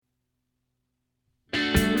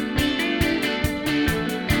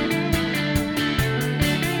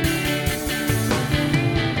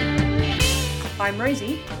I'm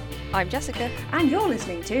Rosie. I'm Jessica. And you're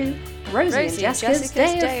listening to Rosie and Jessica's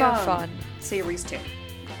Day of Fun. Series 2.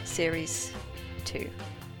 Series 2.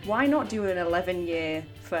 Why not do an 11-year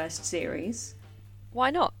first series? Why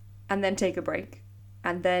not? And then take a break.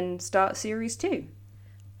 And then start Series 2.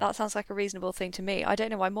 That sounds like a reasonable thing to me. I don't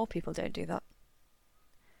know why more people don't do that.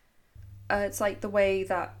 It's like the way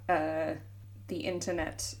that the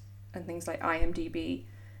internet and things like IMDb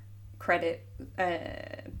credit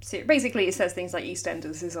basically it says things like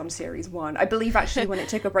EastEnders is on series 1. I believe actually when it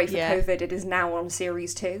took a break for COVID it is now on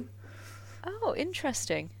series 2. Oh,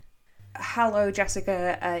 interesting. Hello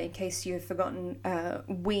Jessica, in case you've forgotten,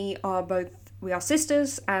 we are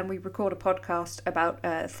sisters and we record a podcast about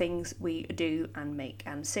things we do and make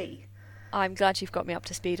and see. I'm glad you've got me up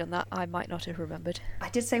to speed on that. I might not have remembered. I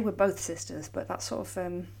did say we're both sisters, but that's sort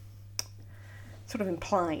of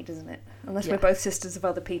implied, isn't it? Unless we're both sisters of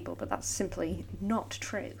other people, but that's simply not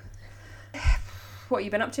true. What have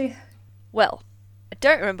you been up to? Well, I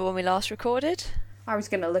don't remember when we last recorded. I was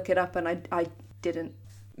going to look it up and I didn't.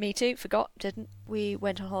 Me too, forgot, didn't. We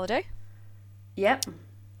went on holiday. Yep.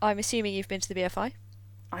 I'm assuming you've been to the BFI.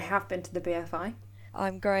 I have been to the BFI.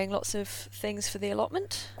 I'm growing lots of things for the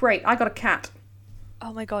allotment. Great, I got a cat.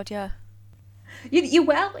 Oh my god, yeah. You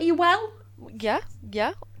well? Are you well? Yeah,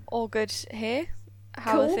 all good here.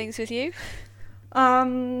 How Cool. are things with you? I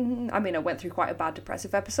mean, I went through quite a bad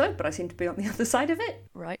depressive episode, but I seem to be on the other side of it.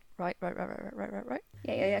 Right.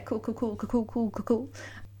 Yeah. Cool.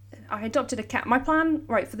 I adopted a cat. My plan,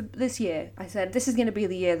 for this year, I said, this is going to be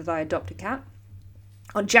the year that I adopt a cat.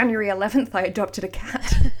 On January 11th, I adopted a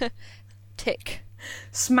cat. Tick.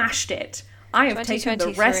 Smashed it. I have taken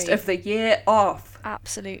the rest of the year off.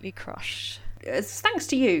 Absolutely crushed. It's thanks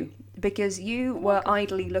to you, because you were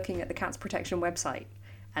idly looking at the Cats Protection website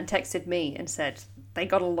and texted me and said they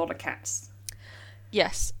got a lot of cats.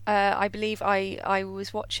 Yes, I believe I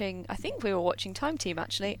was watching, I think we were watching Time Team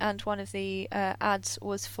actually, and one of the ads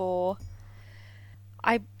was for,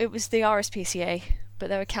 it was the RSPCA, but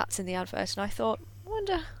there were cats in the advert, and I thought, I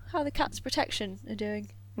wonder how the Cats Protection are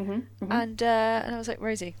doing. Mm-hmm. And I was like,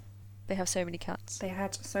 Rosie, they have so many cats. They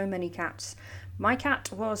had so many cats. My cat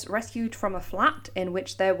was rescued from a flat in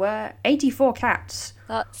which there were 84 cats.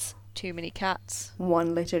 That's too many cats.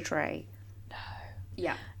 1 litter tray. No.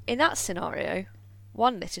 Yeah. In that scenario,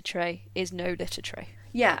 1 litter tray is no litter tray.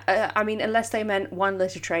 Yeah, unless they meant 1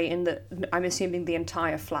 litter tray in the... I'm assuming the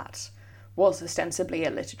entire flat was ostensibly a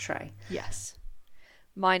litter tray. Yes.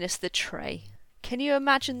 Minus the tray. Can you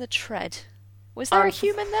imagine the tread? Was there a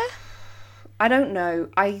human there? I don't know.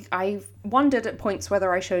 I wondered at points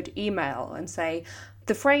whether I should email and say,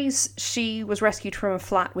 the phrase, she was rescued from a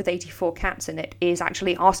flat with 84 cats in it, is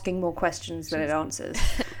actually asking more questions than it answers.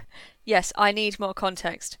 Yes, I need more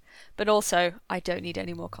context. But also, I don't need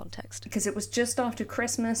any more context. Because it was just after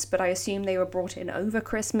Christmas, but I assume they were brought in over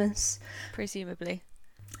Christmas. Presumably.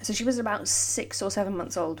 So she was about 6 or 7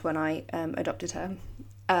 months old when I adopted her.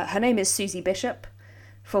 Her name is Susie Bishop,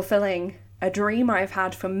 fulfilling a dream I've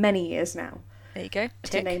had for many years now. There you go.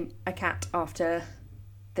 To Tick. name a cat after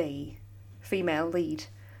the female lead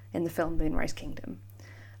in the film Moonrise Kingdom.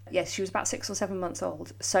 Yes, she was about 6 or 7 months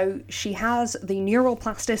old. So she has the neural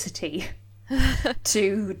plasticity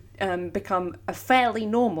to become a fairly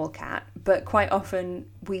normal cat, but quite often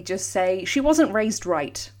we just say she wasn't raised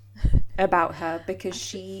right about her because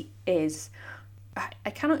she is... I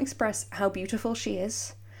cannot express how beautiful she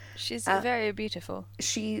is. She's very beautiful.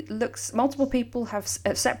 She looks... Multiple people have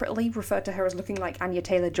separately referred to her as looking like Anya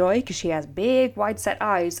Taylor-Joy because she has big, wide-set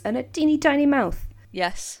eyes and a teeny tiny mouth.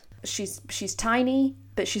 Yes. She's tiny,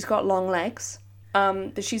 but she's got long legs.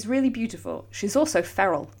 But she's really beautiful. She's also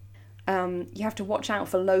feral. You have to watch out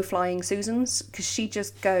for low-flying Susans because she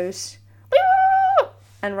just goes...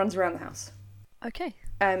 and runs around the house. Okay.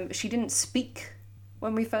 She didn't speak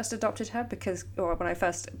when we first adopted her when I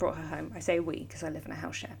first brought her home. I say we because I live in a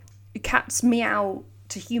house share. Cats meow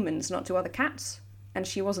to humans, not to other cats, and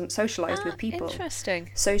she wasn't socialised with people. Interesting.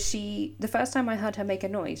 So the first time I heard her make a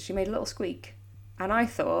noise, she made a little squeak, and I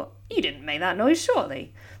thought, you didn't make that noise,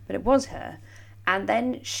 surely, but it was her. And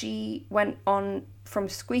then she went on from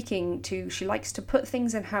squeaking to she likes to put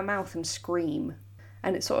things in her mouth and scream,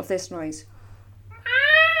 and it's sort of this noise.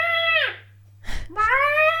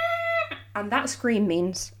 And that scream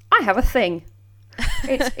means, I have a thing.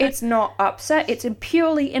 It's not upset, it's a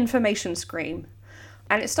purely information scream.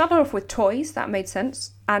 And it started off with toys, that made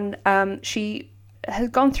sense. And she has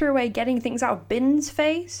gone through a getting things out of bins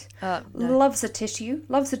phase. No. Loves a tissue,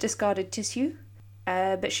 loves a discarded tissue.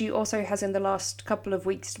 But she also has in the last couple of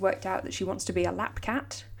weeks worked out that she wants to be a lap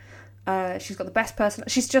cat. She's got the best person.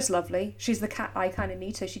 She's just lovely. She's the cat I kind of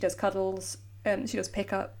need, so she does cuddles. She does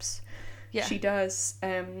pickups. Yeah. She does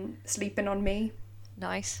sleeping on me.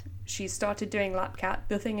 Nice. She's started doing lap cat.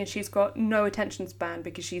 The thing is, she's got no attention span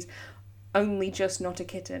because she's only just not a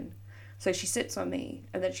kitten. So she sits on me,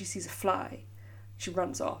 and then she sees a fly. She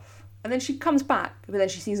runs off. And then she comes back, but then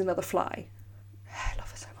she sees another fly. I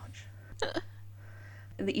love her so much.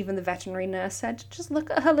 Even the veterinary nurse said, just look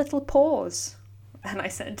at her little paws. And I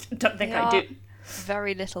said, don't think I do.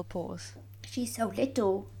 Very little paws. She's so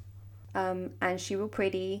little. And she will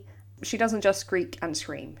pretty. She doesn't just squeak and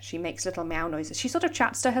scream. She makes little meow noises. She sort of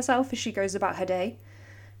chats to herself as she goes about her day.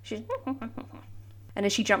 She's and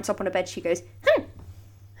as she jumps up on a bed, she goes,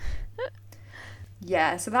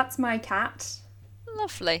 Yeah, so that's my cat.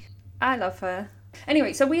 Lovely. I love her.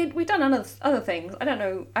 Anyway, so we'd done other things. I don't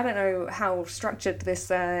know how structured this.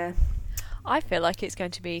 I feel like it's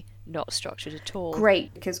going to be not structured at all.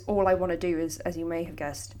 Great, because all I want to do is, as you may have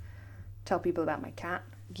guessed, tell people about my cat.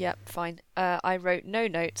 Yep, fine. I wrote no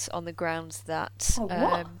notes on the grounds that... Oh,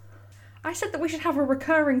 what? I said that we should have a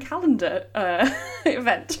recurring calendar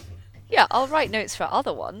event. Yeah, I'll write notes for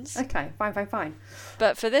other ones. Okay, fine.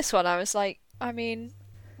 But for this one, I was like, I mean,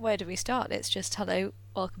 where do we start? It's just, hello,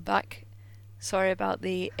 welcome back. Sorry about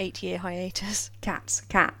the 8-year hiatus. Cats.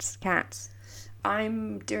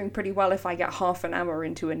 I'm doing pretty well if I get half an hour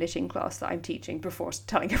into a knitting class that I'm teaching before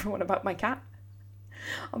telling everyone about my cat.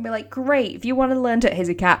 I'll be like, great, if you want to learn to... Here's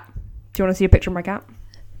a cat. Do you want to see a picture of my cat?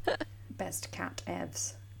 Best cat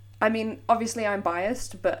evs. I mean, obviously I'm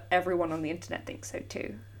biased, but everyone on the internet thinks so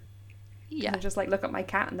too. Yeah. They just like look at my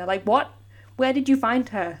cat and they're like, what? Where did you find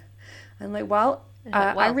her? And I'm like, well,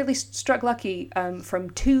 I really struck lucky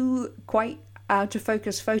from 2 quite out of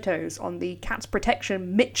focus photos on the Cats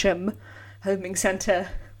Protection Mitcham Homing Centre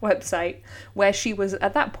website, where she was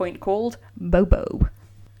at that point called Bobo.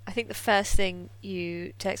 I think the first thing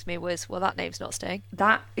you text me was, well, that name's not staying.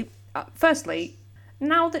 Firstly,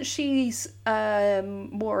 now that she's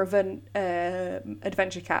more of an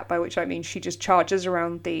adventure cat, by which I mean she just charges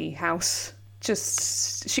around the house.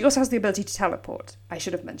 She also has the ability to teleport. I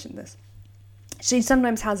should have mentioned this. She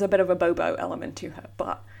sometimes has a bit of a Bobo element to her,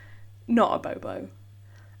 but not a Bobo.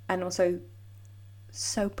 And also,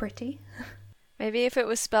 so pretty. Maybe if it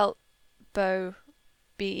was spelt Bo,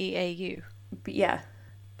 Beau. But yeah.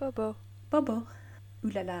 Bobo. Ooh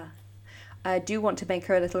la la. I do want to make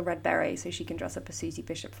her a little red beret so she can dress up as Susie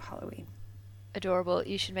Bishop for Halloween. Adorable.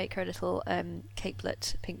 You should make her a little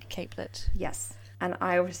capelet, pink capelet. Yes. And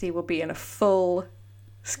I obviously will be in a full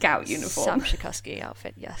scout uniform. Sam Shikuski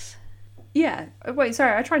outfit, yes. Yeah. Wait,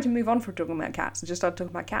 sorry, I tried to move on from talking about cats and just started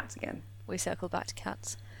talking about cats again. We circle back to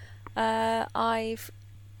cats. I've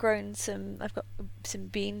got some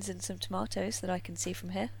beans and some tomatoes that I can see from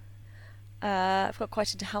here. I've got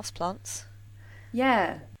quite into houseplants.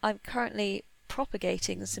 Yeah. I'm currently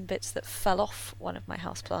propagating some bits that fell off one of my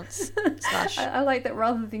houseplants. I like that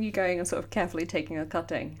rather than you going and sort of carefully taking a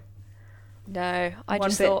cutting. No,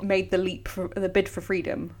 One bit made the leap for the bid for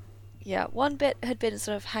freedom. Yeah, one bit had been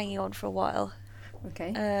sort of hanging on for a while.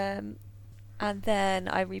 Okay. And then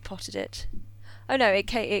I repotted it. Oh no, it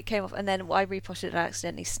came off, and then I repotted it and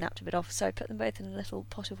accidentally snapped a bit off. So I put them both in a little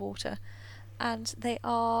pot of water, and they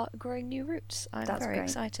are growing new roots. I'm very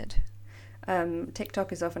excited.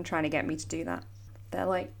 TikTok is often trying to get me to do that. They're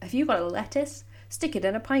like, "Have you got a lettuce? Stick it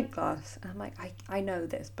in a pint glass." And I'm like, I know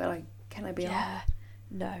this, but can I be on? Yeah,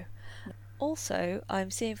 no. Also, I'm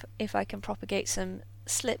seeing if I can propagate some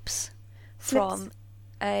slips from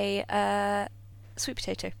a sweet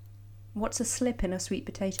potato. What's a slip in a sweet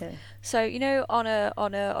potato? So you know, on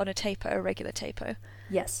a taper, a regular taper.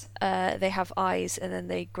 Yes. They have eyes, and then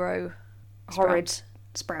they grow. Horrid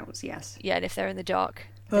sprouts. Yes. Yeah, and if they're in the dark,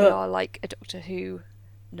 they are like a Doctor Who.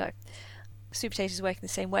 No, sweet potatoes work in the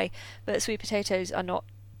same way, but sweet potatoes are not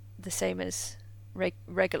the same as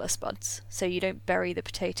regular spuds. So you don't bury the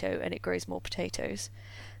potato and it grows more potatoes.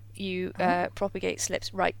 You propagate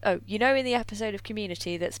slips, right? Oh, you know, in the episode of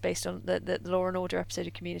Community that's based on the Law and Order episode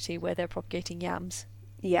of Community where they're propagating yams.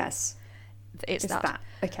 Yes, it's that.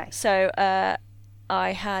 Okay. So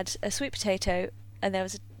I had a sweet potato, and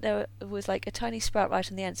there was like a tiny sprout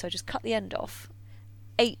right on the end. So I just cut the end off,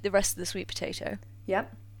 ate the rest of the sweet potato.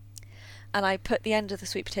 Yep. And I put the end of the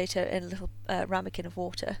sweet potato in a little ramekin of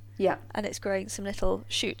water. Yeah. And it's growing some little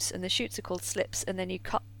shoots, and the shoots are called slips. And then you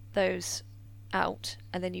cut those out,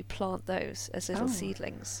 and then you plant those as little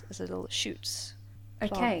seedlings, as little shoots.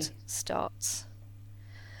 Plant starts.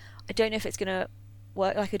 I don't know if it's going to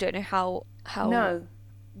work. Like, I don't know how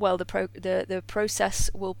well the process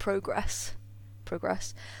will progress.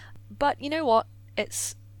 But you know what?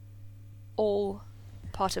 It's all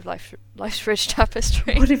part of life's rich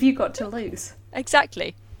tapestry. What have you got to lose?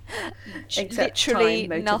 Exactly. Except literally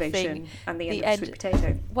time, motivation, nothing. and the The end of sweet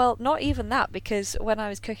potato. Well, not even that, because when I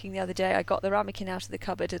was cooking the other day, I got the ramekin out of the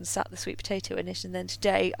cupboard and sat the sweet potato in it, and then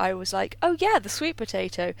today I was like, oh yeah, the sweet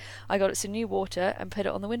potato. I got it some new water and put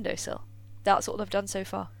it on the windowsill. That's all I've done so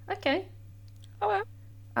far. Okay. Oh well.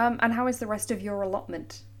 And how is the rest of your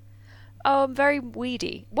allotment? Oh, I'm very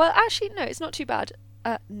weedy. Well, actually, no, it's not too bad.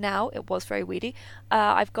 Now it was very weedy.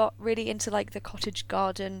 I've got really into like the cottage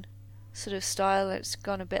garden sort of style. It's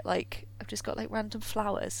gone a bit like I've just got like random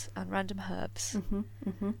flowers and random herbs.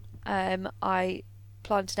 I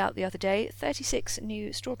planted out the other day 36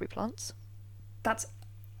 new strawberry plants. That's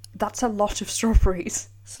a lot of strawberries.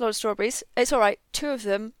 It's a lot of strawberries. It's all right. 2 of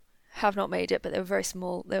them have not made it, but they were very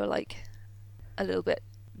small. They were like a little bit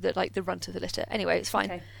like the runt of the litter. Anyway, it's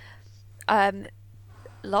fine. Okay.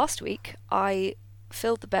 Last week I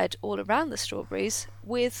filled the bed all around the strawberries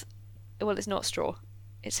with, well, it's not straw,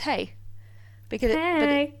 it's hay. Because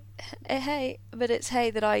but it's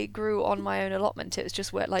hay that I grew on my own allotment. It was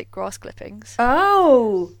just wet like grass clippings.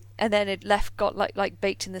 Oh. And then it got like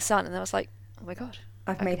baked in the sun, and I was like, oh my god,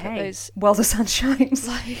 I've made hay those while the sun shines.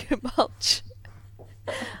 Like mulch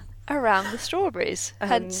around the strawberries.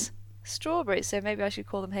 Hence strawberries, so maybe I should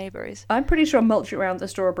call them hayberries. I'm pretty sure mulch around the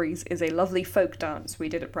strawberries is a lovely folk dance we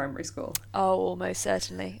did at primary school. Oh, almost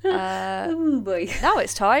certainly. Oh boy. Now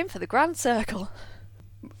it's time for the grand circle.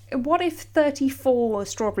 What if 34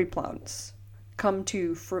 strawberry plants come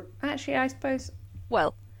to fruit? Actually, I suppose...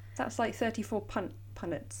 Well... That's like 34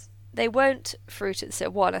 punnets. They won't fruit at the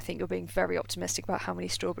same... One, I think you're being very optimistic about how many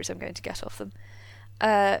strawberries I'm going to get off them.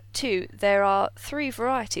 2, there are 3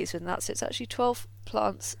 varieties within that, so it's actually 12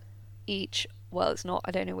 plants each. Well, it's not.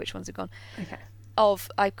 I don't know which ones have gone. Okay.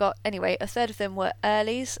 I've got, anyway, a third of them were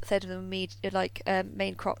earlies, a third of them were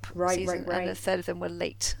main crop season, and a third of them were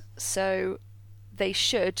late. So they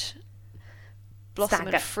should blossom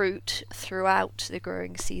and fruit throughout the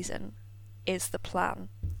growing season is the plan.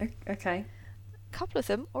 Okay. A couple of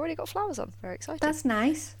them already got flowers on. Very excited. That's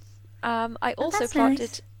nice. I also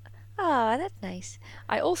planted... Ah, that's nice.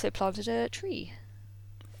 I also planted a tree.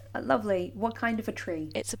 Lovely. What kind of a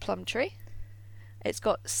tree? It's a plum tree. It's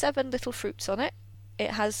got 7 little fruits on it.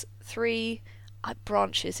 It has 3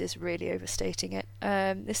 branches is really overstating it.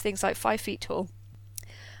 This thing's like 5 feet tall.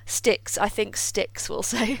 Sticks, I think sticks we'll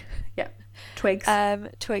say. Yeah. Twigs.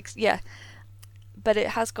 Twigs, yeah. But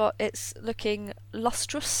it's looking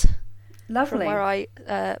lustrous. Lovely. From where I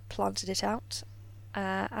planted it out.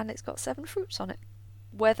 And it's got 7 fruits on it.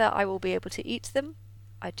 Whether I will be able to eat them,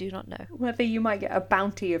 I do not know. Whether you might get a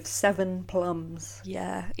bounty of 7 plums.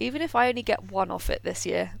 Yeah, even if I only get 1 off it this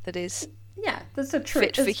year, that is that's a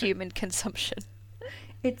fit for human consumption.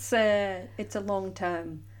 It's a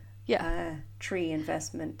long-term tree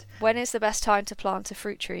investment. When is the best time to plant a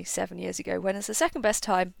fruit tree? 7 years ago. When is the second best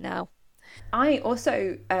time? Now. I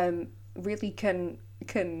also really can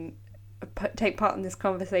take part in this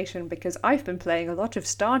conversation because I've been playing a lot of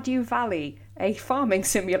Stardew Valley, a farming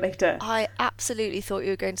simulator. I absolutely thought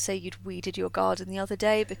you were going to say you'd weeded your garden the other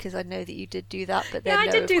day, because I know that you did do that, but then I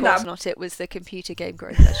did do of course that. Not. It was the computer game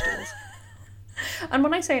growing vegetables. And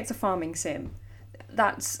when I say it's a farming sim,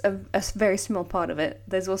 that's a very small part of it.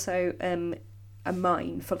 There's also a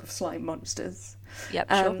mine full of slime monsters.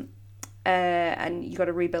 Yep, sure. And you got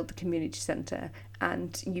to rebuild the community centre,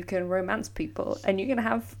 and you can romance people, and you can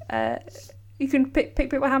have you can pick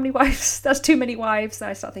people how many wives. That's too many wives.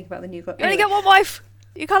 And I start thinking about the new. You only get 1 wife.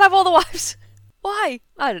 You can't have all the wives. Why?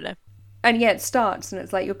 I don't know. And yeah, it starts, and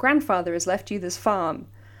it's like your grandfather has left you this farm,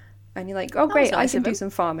 and you're like, oh great, nice, I can do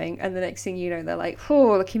some farming. And the next thing you know, they're like,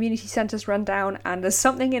 oh, the community centre's run down, and there's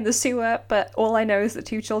something in the sewer. But all I know is that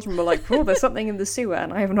 2 children were like, oh, there's something in the sewer,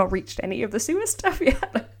 and I have not reached any of the sewer stuff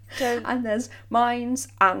yet. And there's mines,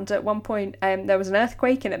 and at one point there was an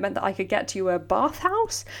earthquake, and it meant that I could get to a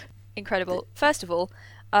bathhouse. Incredible. First of all,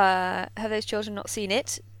 have those children not seen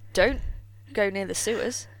it? Don't go near the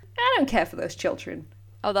sewers. I don't care for those children.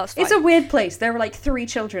 Oh, that's fine. It's a weird place. There were like 3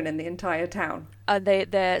 children in the entire town. And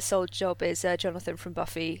their sole job is Jonathan from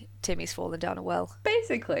Buffy. Timmy's fallen down a well.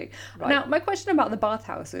 Basically. Right. Now, my question about the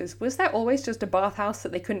bathhouses, was there always just a bathhouse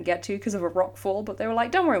that they couldn't get to because of a rock fall? But they were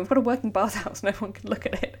like, don't worry, we've got a working bathhouse. No one can look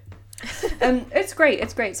at it. It's great.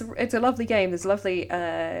 It's great. It's a lovely game. There's a lovely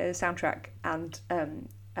soundtrack. And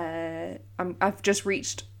I've just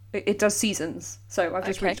reached... It does seasons. So I've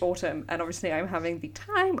just reached autumn. And obviously I'm having the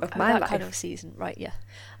time of my life. That kind of season. Right, yeah.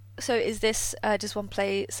 So is this... does one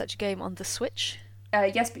play such a game on the Switch?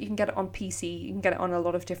 Yes, but you can get it on PC. You can get it on a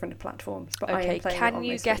lot of different platforms. But I am playing it on can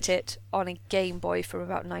you get it on a Game Boy from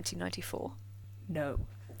about 1994? No.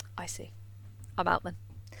 I see. I'm out then.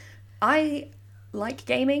 I like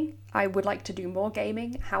gaming. I would like to do more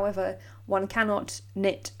gaming. However, one cannot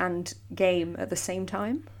knit and game at the same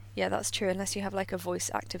time. Yeah, that's true, unless you have like a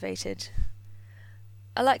voice activated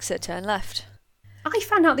Alexa, turn left. I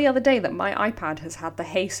found out the other day that my iPad has had the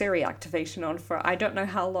Hey Siri activation on for I don't know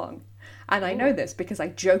how long. And I know this because I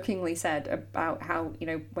jokingly said about how,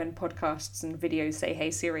 when podcasts and videos say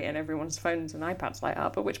Hey Siri and everyone's phones and iPads light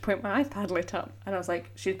up, at which point my iPad lit up. And I was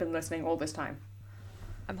like, she's been listening all this time.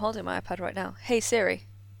 I'm holding my iPad right now. Hey Siri.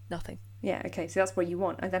 Nothing. Yeah, okay, so that's what you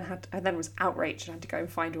want. I then was outraged and had to go and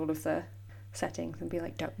find all of the settings and be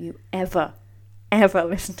like, don't you ever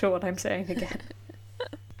listen to what I'm saying again.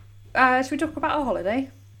 Should we talk about our holiday?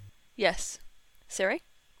 Yes. Siri?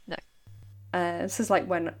 No. This is like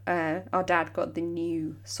when our dad got the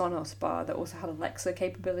new Sonos bar that also had Alexa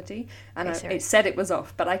capability, and it said it was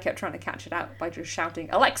off, but I kept trying to catch it out by just shouting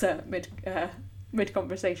Alexa mid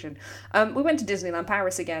conversation. We went to Disneyland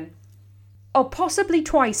Paris again. Oh, possibly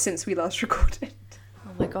twice since we last recorded.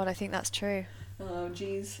 Oh my god, I think that's true. Oh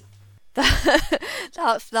jeez.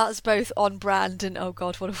 That's both on brand and oh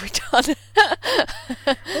god, what have we done?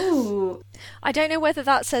 Ooh. I don't know whether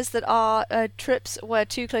that says that our trips were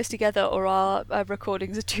too close together or our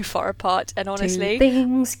recordings are too far apart. And honestly, two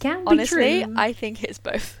things can be true. I think it's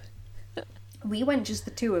both. We went just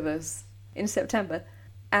the two of us in September,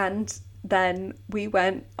 and then we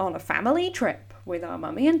went on a family trip with our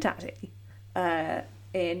mummy and daddy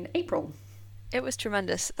in April. It was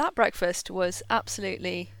tremendous. That breakfast was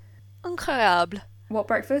absolutely incroyable. What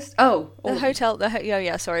breakfast? Oh, the hotel.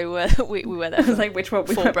 Sorry, we were there. I was like, which one?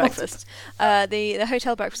 For breakfast. The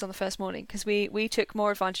hotel breakfast on the first morning, because we took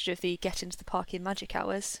more advantage of the get into the park in magic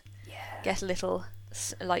hours. Yeah. Get a little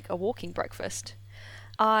like a walking breakfast.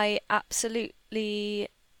 I absolutely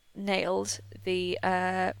nailed the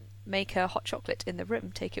make a hot chocolate in the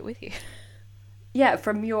room. Take it with you. Yeah,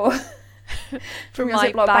 from your. From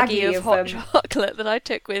my baggie of hot chocolate that I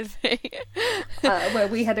took with me. Where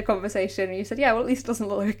we had a conversation and you said, yeah, well, at least it doesn't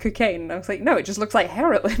look like cocaine. And I was like, no, it just looks like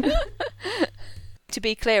heroin. To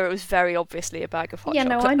be clear, it was very obviously a bag of hot chocolate.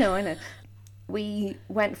 Yeah, no, I know. We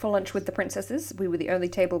went for lunch with the princesses. We were the only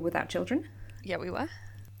table without children. Yeah, we were.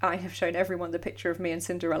 I have shown everyone the picture of me and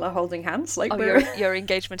Cinderella holding hands. Like your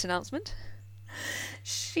engagement announcement?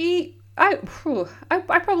 I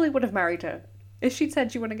probably would have married her. If she'd said,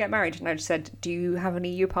 do you want to get married? And I just said, do you have an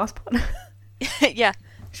EU passport? Yeah.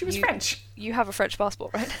 She was French. You have a French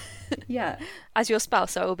passport, right? Yeah. As your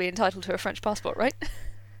spouse, I will be entitled to a French passport, right?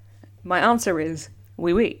 My answer is,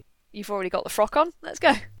 oui, oui. You've already got the frock on. Let's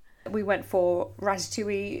go. We went for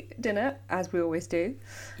ratatouille dinner, as we always do.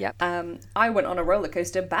 Yep. I went on a roller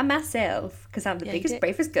coaster by myself, because I'm the biggest,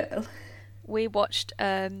 bravest girl. We watched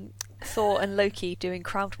Thor and Loki doing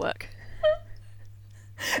crowd work.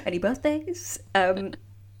 Any birthdays? Yeah,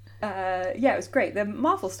 it was great. The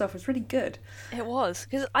Marvel stuff was really good. It was,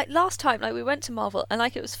 because last time we went to Marvel and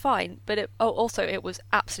it was fine, but it was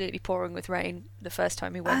absolutely pouring with rain the first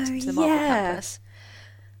time we went to the Marvel campus.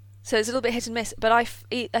 So it's a little bit hit and miss, but I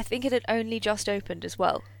think it had only just opened as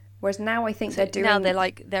well. Whereas now I think they're doing... Now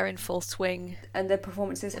they're in full swing. And the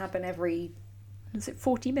performances happen every... Is it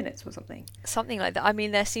 40 minutes or something? Something like that. I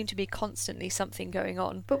mean, there seemed to be constantly something going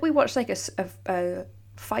on. But we watched like a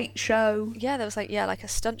fight show. Yeah, there was like a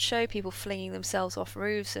stunt show, people flinging themselves off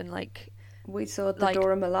roofs and we saw the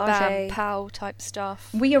Dora Milaje bam pow type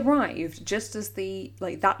stuff. We arrived just as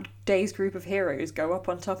that day's group of heroes go up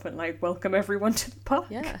on top and welcome everyone to the park.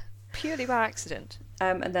 Yeah, purely by accident.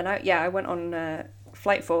 And then I went on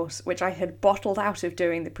Flight Force, which I had bottled out of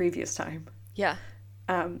doing the previous time. Yeah.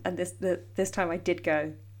 And this time I did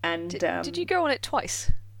go. And did you go on it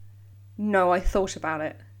twice? No, I thought about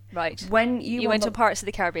it. Right. When you went on Pirates of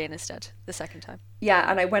the Caribbean instead, the second time.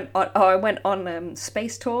 Yeah, and I went on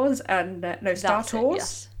space tours and Star Tours.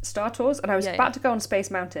 Yes. Star Tours, and I was about to go on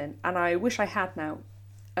Space Mountain, and I wish I had now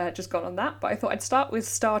just gone on that, but I thought I'd start with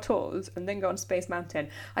Star Tours and then go on Space Mountain.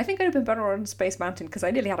 I think I'd have been better on Space Mountain because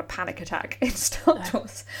I nearly had a panic attack in Star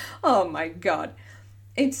Tours. Oh my god.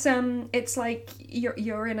 It's like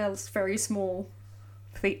you're in a very small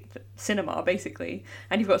cinema basically,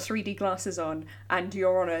 and you've got 3D glasses on, and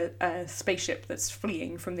you're on a spaceship that's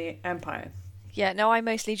fleeing from the Empire. Yeah, no, I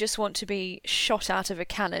mostly just want to be shot out of a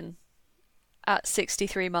cannon at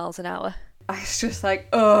 63 miles an hour. I was just like,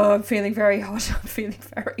 oh, I'm feeling very hot. I'm feeling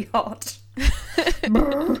very hot.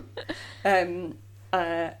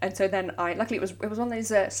 And so then luckily it was one of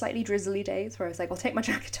those slightly drizzly days where I was like, I'll take my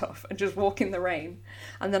jacket off and just walk in the rain.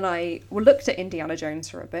 And then I looked at Indiana Jones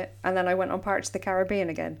for a bit, and then I went on Pirates of the Caribbean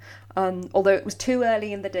again. Although it was too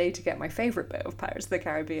early in the day to get my favourite bit of Pirates of the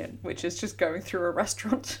Caribbean, which is just going through a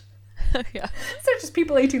restaurant. Yeah. So just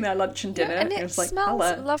people eating their lunch and dinner. And it was like, smells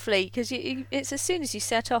hello. lovely because it's as soon as you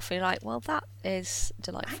set off, and you're like, well, that is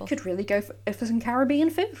delightful. I could really go for some Caribbean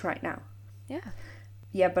food right now. Yeah.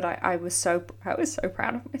 Yeah, but I was so proud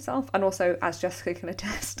of myself, and also, as Jessica can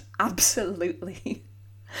attest, absolutely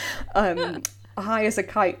high as a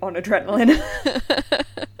kite on adrenaline.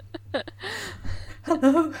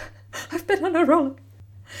 Hello, I've been on a roller.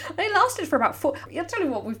 It lasted for about 4. I'll tell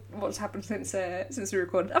you what's happened since we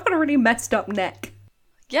recorded. I've got a really messed up neck.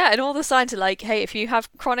 Yeah, and all the signs are like, hey, if you have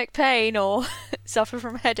chronic pain or suffer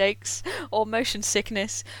from headaches or motion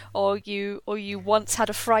sickness, or you once had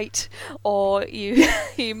a fright, or you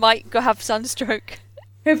you might go have sunstroke.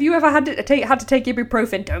 Have you ever had to take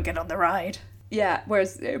ibuprofen? Don't get on the ride. Yeah,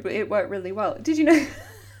 whereas it worked really well. Did you know?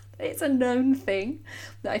 It's a known thing.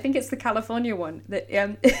 I think it's the California one that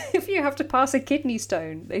if you have to pass a kidney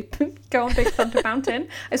stone, they go on Big Thunder Mountain,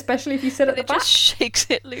 especially if you sit at the back. It just shakes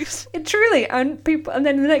it loose. It truly, and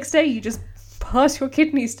then the next day you just pass your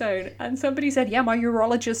kidney stone, and somebody said, "Yeah, my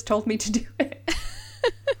urologist told me to do it."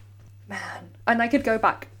 Man, and I could go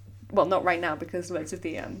back. Well, not right now because loads of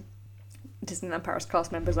the Disneyland Paris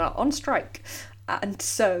cast members are on strike, and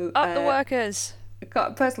so Up the workers.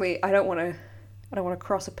 Personally, I don't want to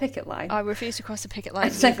cross a picket line. I refuse to cross a picket line.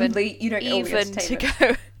 And secondly, you don't get all the even to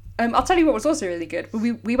entertainment. go. I'll tell you what was also really good.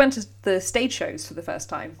 We went to the stage shows for the first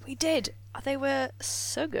time. We did. They were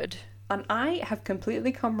so good. And I have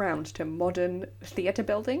completely come round to modern theatre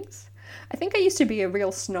buildings. I think I used to be a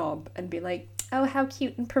real snob and be like, oh, how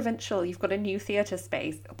cute and provincial, you've got a new theatre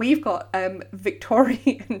space. We've got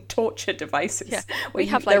Victorian torture devices.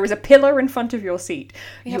 Yeah, there is a pillar in front of your seat.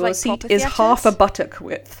 Your seat is half a buttock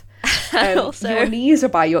width. Your knees are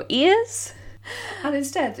by your ears. And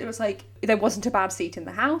instead, it was like, there wasn't a bad seat in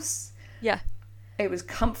the house. Yeah. It was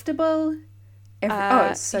comfortable.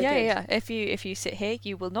 It's so good. Yeah. If you sit here,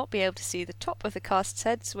 you will not be able to see the top of the cast's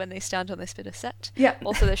heads when they stand on this bit of set. Yeah.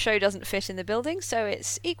 Also, the show doesn't fit in the building, so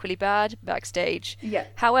it's equally bad backstage. Yeah.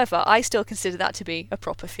 However, I still consider that to be a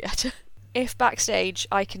proper theatre. If backstage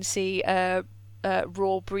I can see a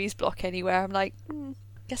raw breeze block anywhere, I'm like,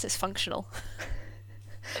 guess it's functional.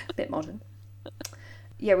 A bit modern.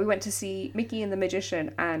 Yeah, we went to see Mickey and the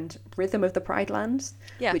Magician and Rhythm of the Pride Lands,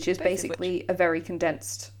 which is basically a very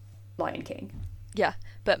condensed Lion King. Yeah,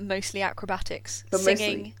 but mostly acrobatics.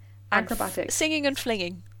 Singing and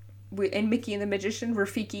flinging. In Mickey and the Magician,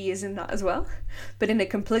 Rafiki is in that as well, but in a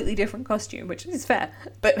completely different costume, which is fair.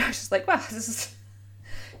 But I was just like, wow, this is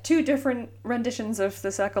 2 different renditions of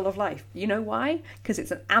The Circle of Life. You know why? Because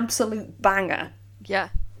it's an absolute banger. Yeah.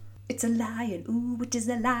 It's a lion. Ooh, it is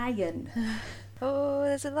a lion. Oh,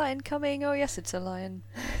 there's a lion coming. Oh, yes, it's a lion.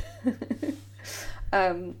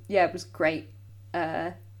 Yeah, it was great.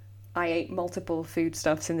 I ate multiple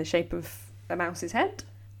foodstuffs in the shape of a mouse's head.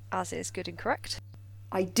 As is good and correct.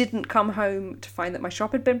 I didn't come home to find that my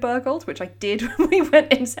shop had been burgled, which I did when we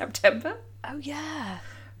went in September. Oh, yeah.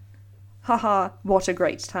 Haha, what a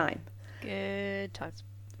great time. Good times.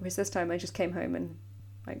 Whereas this time I just came home and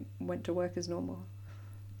I went to work as normal.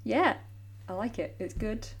 Yeah, I like it. It's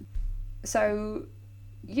good. So,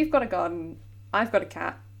 you've got a garden, I've got a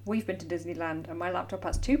cat, we've been to Disneyland, and my laptop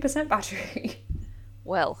has 2% battery.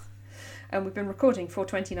 Well. And we've been recording for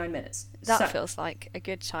 29 minutes. That feels like a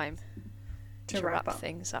good time to wrap up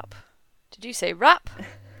things up. Did you say wrap?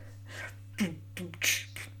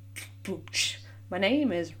 My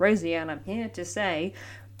name is Rosie, and I'm here to say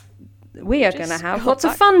we are going to have lots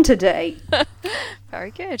of fun today.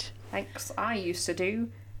 Very good. Thanks. I used to do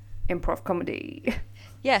improv comedy.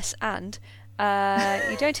 Yes, and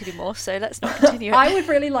you don't anymore, so let's not continue it. I would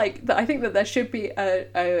really like that. I think that there should be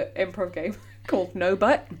a improv game called No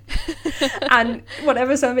But. And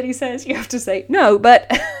whatever somebody says, you have to say, no, but.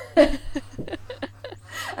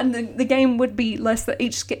 And the game would be less than,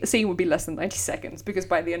 each scene would be less than 90 seconds, because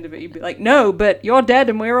by the end of it you'd be like, no, but you're dead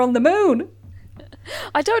and we're on the moon.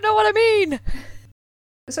 I don't know what I mean.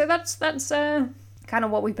 So that's kind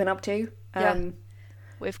of what we've been up to. Yeah.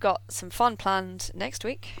 We've got some fun planned next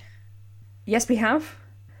week. Yes, we have.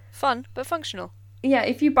 Fun, but functional. Yeah,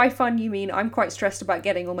 if you by fun you mean I'm quite stressed about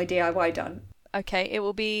getting all my DIY done. Okay, it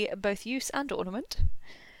will be both use and ornament.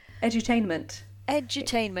 Edutainment.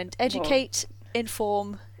 Edutainment. Educate,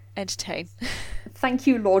 inform, entertain. Thank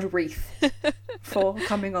you, Lord Wreath, for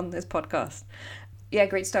coming on this podcast. Yeah,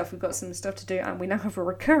 great stuff. We've got some stuff to do, and we now have a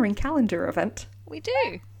recurring calendar event. We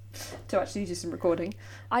do. To actually do some recording.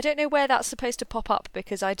 I don't know where that's supposed to pop up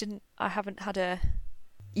because I haven't had a...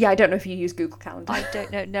 Yeah, I don't know if you use Google Calendar. I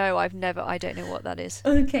don't know. No, I don't know what that is.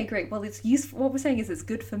 Okay, great. Well, it's useful. What we're saying is it's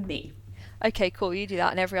good for me. Okay, cool. You do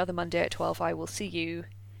that, and every other Monday at 12 I will see you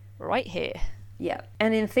right here. Yeah.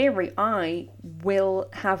 And in theory, I will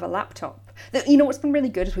have a laptop. You know what's been really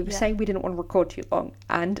good is we were saying we didn't want to record too long.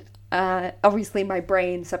 And obviously my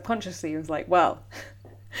brain subconsciously was like, well,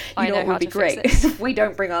 you know what would be great if we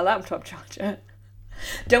don't bring our laptop charger.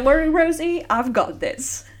 Don't worry, Rosie, I've got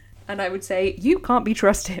this. And I would say, you can't be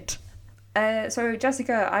trusted. So,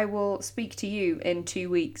 Jessica, I will speak to you in 2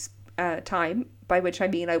 weeks' time, by which I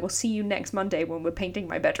mean I will see you next Monday when we're painting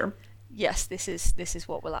my bedroom. Yes, this is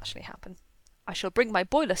what will actually happen. I shall bring my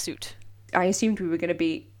boiler suit. I assumed we were going to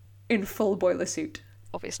be in full boiler suit.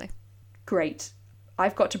 Obviously. Great.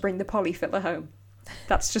 I've got to bring the polyfiller home.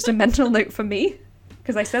 That's just a mental note for me,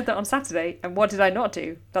 because I said that on Saturday, and what did I not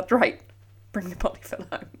do? That's right. Bring the polyfiller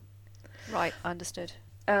home. Right, understood.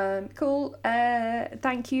 Cool.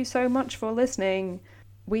 Thank you so much for listening.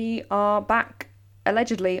 We are back,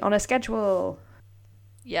 allegedly, on a schedule.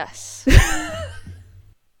 Yes.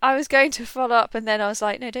 I was going to follow up, and then I was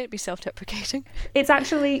like, no, don't be self-deprecating. It's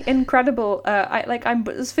actually incredible. I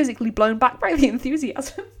was physically blown back by the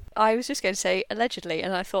enthusiasm. I was just going to say allegedly,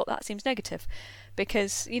 and I thought that seems negative,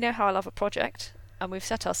 because you know how I love a project, and we've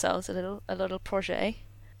set ourselves a little projet.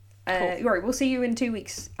 Cool. Right, we'll see you in 2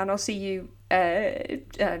 weeks, and I'll see you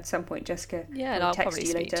at some point, Jessica. Yeah, and I'll probably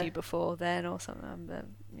speak to you before then or something. But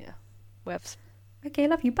yeah, webs. Okay,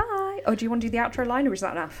 love you. Bye. Oh, do you want to do the outro line, or is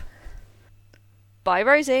that enough? Bye,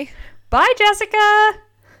 Rosie. Bye, Jessica.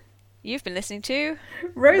 You've been listening to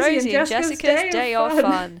Rosie and Jessica's Day of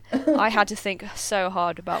Fun. I had to think so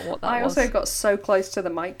hard about what that was. I also got so close to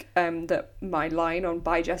the mic that my line on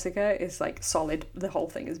Bye, Jessica is like solid. The whole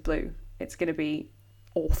thing is blue. It's going to be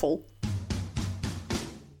awful.